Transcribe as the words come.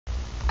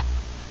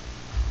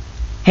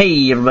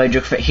Hey everybody,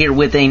 JokerFit here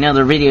with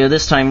another video.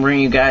 This time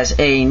bringing you guys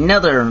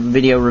another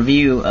video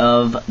review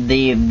of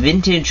the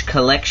Vintage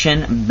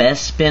Collection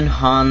Bespin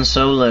Han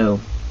Solo.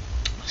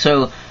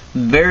 So,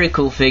 very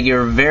cool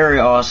figure, very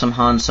awesome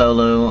Han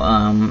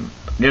Solo.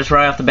 Just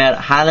right off the bat,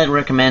 highly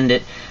recommend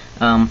it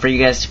for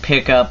you guys to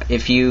pick up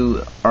if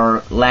you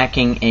are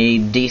lacking a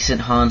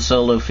decent Han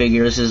Solo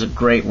figure. This is a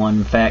great one,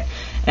 in fact.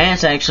 And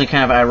it's actually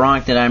kind of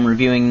ironic that I'm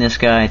reviewing this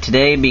guy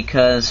today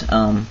because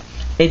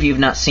if you've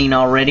not seen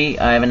already,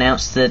 I've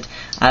announced that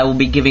I will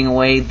be giving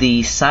away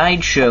the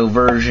Sideshow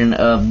version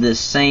of this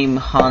same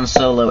Han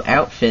Solo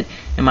outfit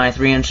in my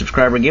 300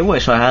 subscriber giveaway,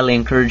 so I highly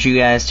encourage you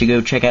guys to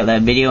go check out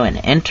that video and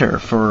enter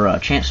for a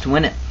chance to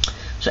win it.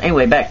 So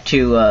anyway, back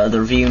to the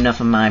review,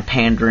 enough of my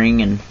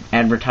pandering and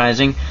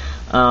advertising.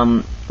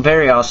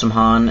 Very awesome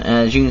Han.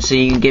 As you can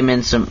see, you can get him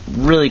in some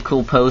really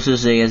cool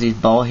poses. He has these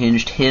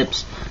ball-hinged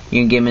hips.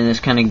 You can get him in this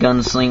kind of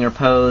gunslinger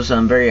pose,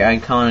 very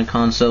iconic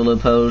Han Solo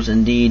pose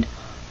indeed.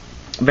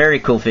 Very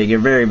cool figure,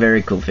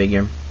 very cool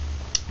figure.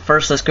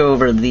 First, let's go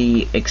over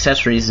the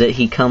accessories that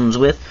he comes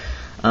with.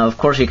 Of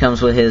course, he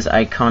comes with his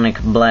iconic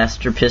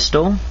blaster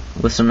pistol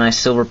with some nice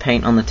silver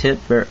paint on the tip,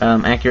 very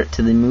accurate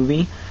to the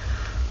movie.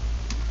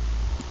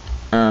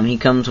 He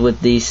comes with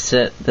these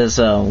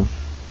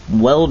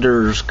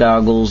welder's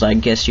goggles, I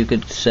guess you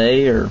could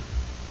say, or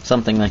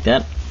something like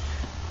that.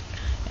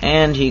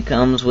 And he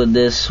comes with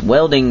this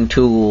welding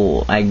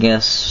tool, I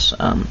guess.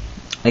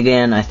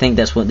 Again, I think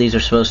that's what these are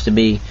supposed to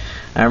be.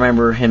 I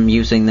remember him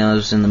using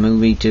those in the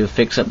movie to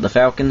fix up the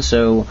Falcon,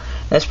 so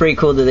that's pretty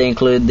cool that they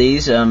include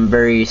these.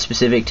 Very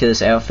specific to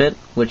this outfit,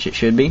 which it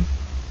should be.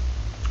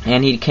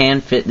 And he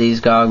can fit these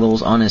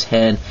goggles on his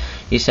head.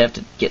 You just have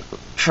to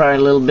try a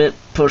little bit,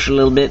 push a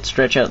little bit,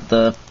 stretch out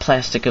the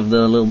plastic of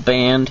the little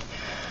band.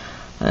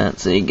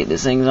 Let's see, get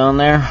these things on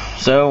there.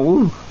 So,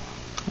 woo,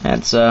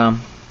 that's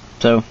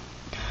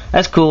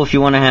cool if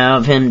you want to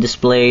have him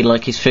displayed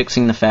like he's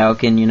fixing the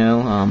Falcon, you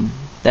know.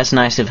 That's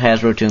nice of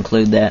Hasbro to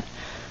include that.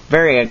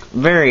 Very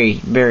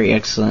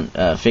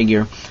excellent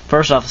figure.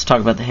 First off, let's talk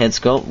about the head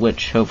sculpt,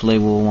 which hopefully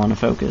we'll want to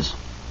focus.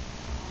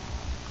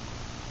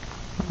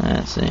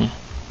 Let's see.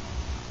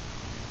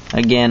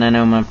 Again, I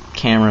know my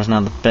camera's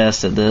not the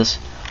best at this.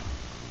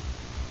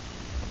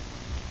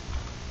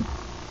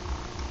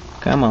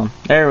 Come on.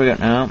 There we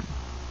go.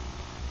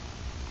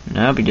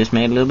 Nope, he just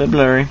made it a little bit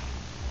blurry.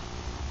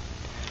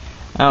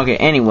 Okay,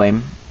 anyway,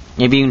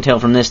 if you can tell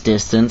from this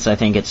distance, I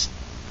think it's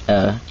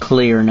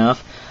clear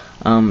enough.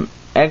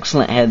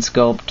 Excellent head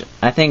sculpt.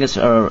 I think it's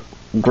a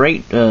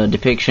great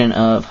depiction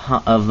of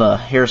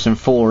Harrison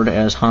Ford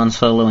as Han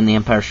Solo in The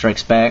Empire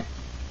Strikes Back.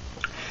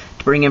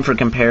 To bring in for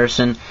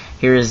comparison,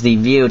 here is the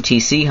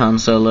VOTC Han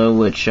Solo,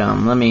 which,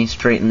 let me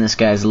straighten this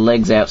guy's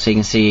legs out so you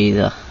can see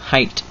the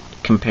height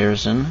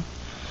comparison.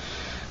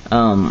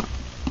 So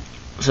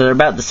they're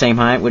about the same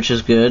height, which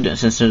is good,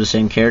 since they're the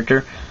same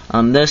character.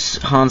 This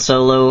Han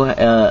Solo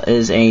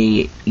is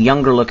a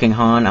younger looking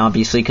Han,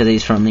 obviously, because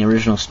he's from the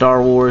original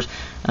Star Wars.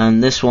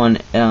 This one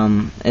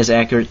is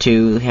accurate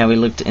to how he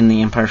looked in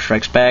The Empire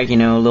Strikes Back, you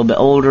know, a little bit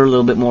older, a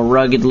little bit more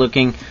rugged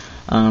looking,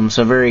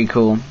 so very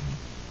cool.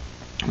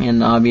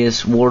 And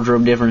obvious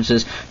wardrobe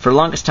differences. For the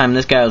longest time,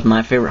 this guy was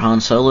my favorite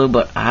Han Solo,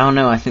 but I don't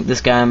know, I think this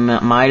guy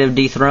might have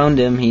dethroned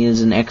him. He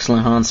is an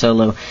excellent Han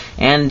Solo,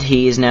 and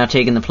he is now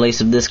taking the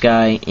place of this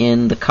guy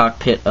in the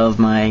cockpit of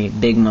my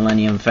big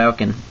Millennium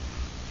Falcon.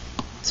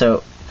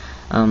 So,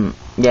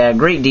 yeah,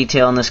 great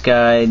detail on this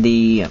guy.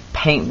 The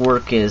paint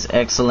work is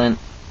excellent.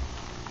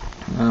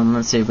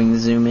 Let's see if we can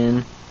zoom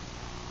in.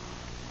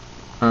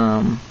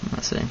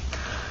 Let's see.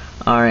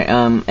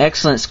 Alright,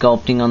 excellent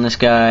sculpting on this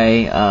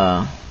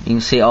guy. You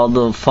can see all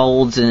the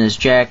folds in his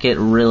jacket,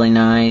 really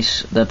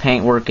nice. The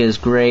paintwork is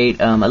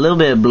great. A little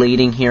bit of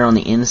bleeding here on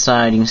the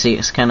inside. You can see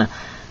it's kind of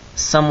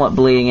somewhat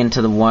bleeding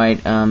into the white.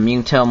 You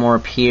can tell more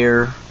up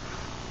here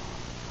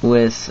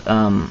with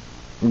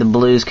the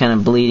blues kind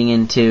of bleeding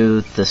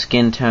into the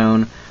skin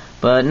tone.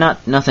 But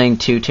nothing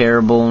too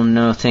terrible.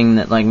 Nothing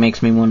that like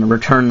makes me want to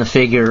return the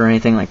figure or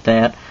anything like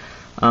that.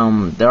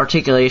 The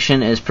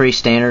articulation is pretty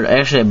standard,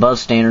 actually above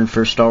standard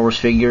for Star Wars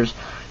figures.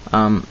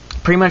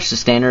 Pretty much the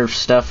standard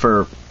stuff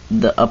for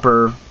the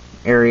upper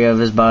area of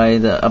his body,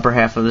 the upper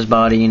half of his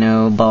body, you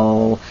know,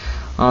 ball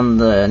on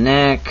the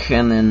neck,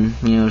 and then,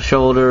 you know,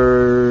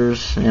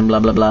 shoulders, and blah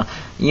blah blah.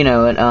 You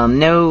know,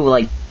 no,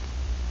 like,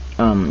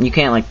 you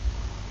can't,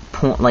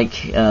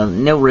 like,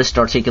 no wrist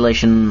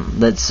articulation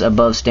that's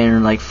above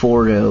standard, like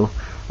Fordo,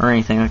 or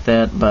anything like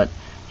that, but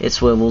it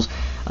swivels.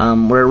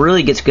 Where it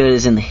really gets good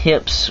is in the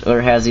hips, or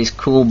it has these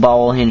cool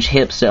ball hinge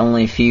hips that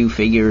only a few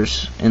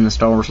figures in the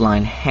Star Wars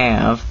line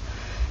have.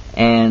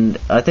 And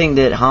I think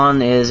that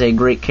Han is a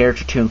great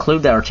character to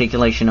include that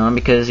articulation on,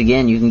 because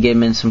again, you can get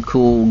him in some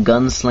cool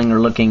gunslinger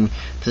looking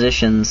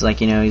positions, like,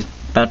 you know, he's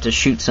about to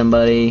shoot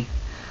somebody,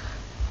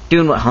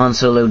 doing what Han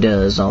Solo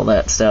does, all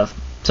that stuff.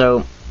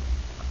 So,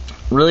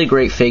 really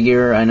great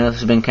figure. I know this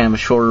has been kind of a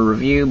shorter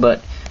review,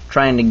 but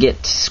trying to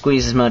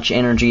squeeze as much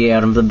energy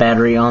out of the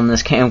battery on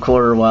this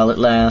camcorder while it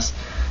lasts.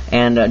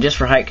 And just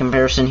for height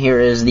comparison, here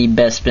is the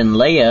Bespin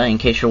Leia, in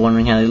case you're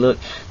wondering how they look.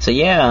 So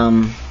yeah,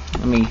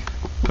 let me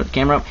put the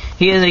camera up.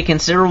 He is a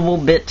considerable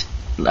bit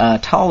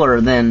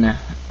taller than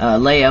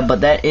Leia,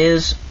 but that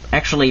is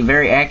actually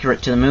very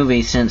accurate to the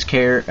movie, since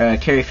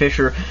Carrie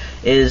Fisher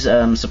is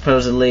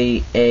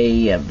supposedly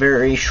a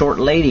very short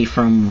lady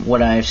from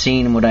what I've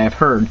seen and what I've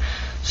heard.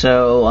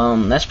 So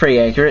that's pretty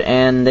accurate,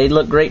 and they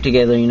look great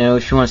together. You know,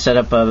 if you want to set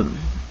up a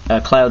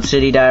Cloud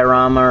City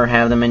diorama or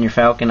have them in your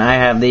Falcon, I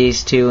have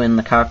these two in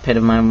the cockpit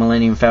of my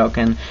Millennium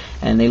Falcon,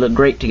 and they look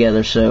great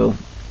together. So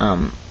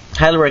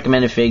highly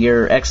recommended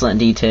figure, excellent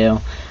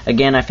detail.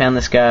 Again, I found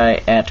this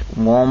guy at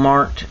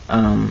Walmart,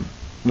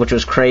 which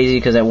was crazy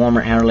because at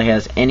Walmart hardly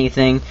has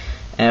anything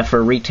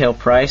for retail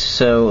price.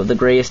 So the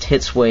Greatest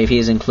Hits wave, he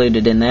is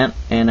included in that,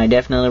 and I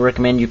definitely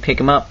recommend you pick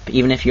him up,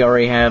 even if you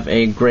already have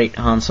a great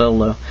Han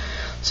Solo.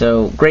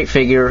 So great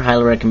figure,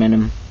 highly recommend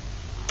him.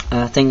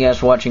 Thank you guys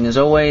for watching as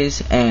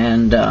always,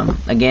 and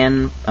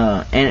again,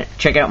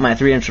 check out my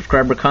 300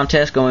 subscriber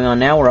contest going on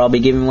now, where I'll be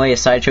giving away a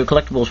Sideshow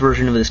Collectibles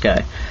version of this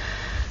guy.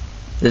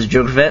 This is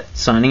Joker Vet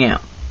signing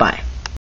out. Bye.